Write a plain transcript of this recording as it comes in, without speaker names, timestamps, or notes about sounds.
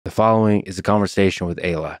The following is a conversation with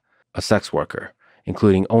Ayla, a sex worker,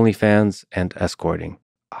 including OnlyFans and escorting.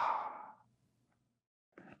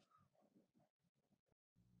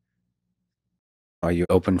 Are you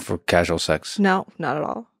open for casual sex? No, not at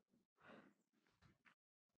all.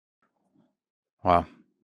 Wow.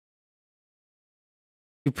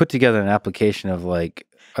 You put together an application of like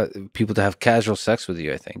people to have casual sex with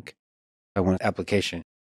you, I think. I want an application.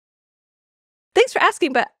 Thanks for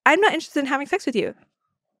asking, but I'm not interested in having sex with you.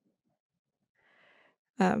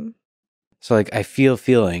 So like I feel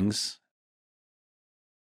feelings.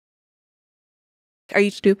 Are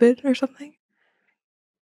you stupid or something?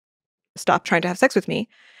 Stop trying to have sex with me.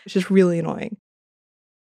 It's just really annoying.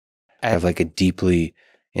 I have like a deeply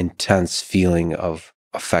intense feeling of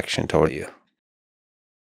affection toward you.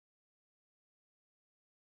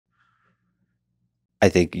 I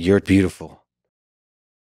think you're beautiful.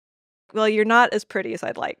 Well, you're not as pretty as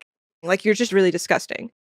I'd like. Like, you're just really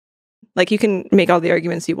disgusting. Like, you can make all the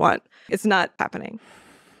arguments you want. It's not happening.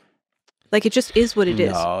 Like, it just is what it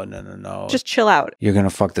is. No. Just chill out. You're going to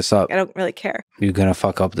fuck this up. I don't really care. You're going to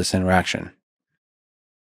fuck up this interaction.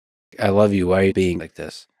 I love you. Why are you being like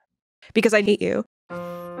this? Because I hate you.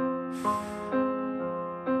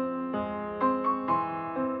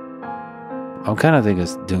 I'm kind of thinking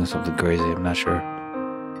of doing something crazy. I'm not sure.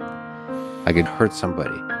 I could hurt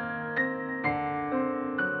somebody.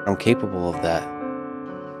 I'm capable of that.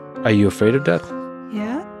 Are you afraid of death?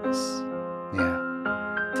 Yes.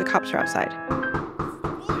 Yeah. The cops are outside.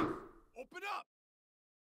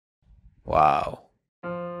 Wow.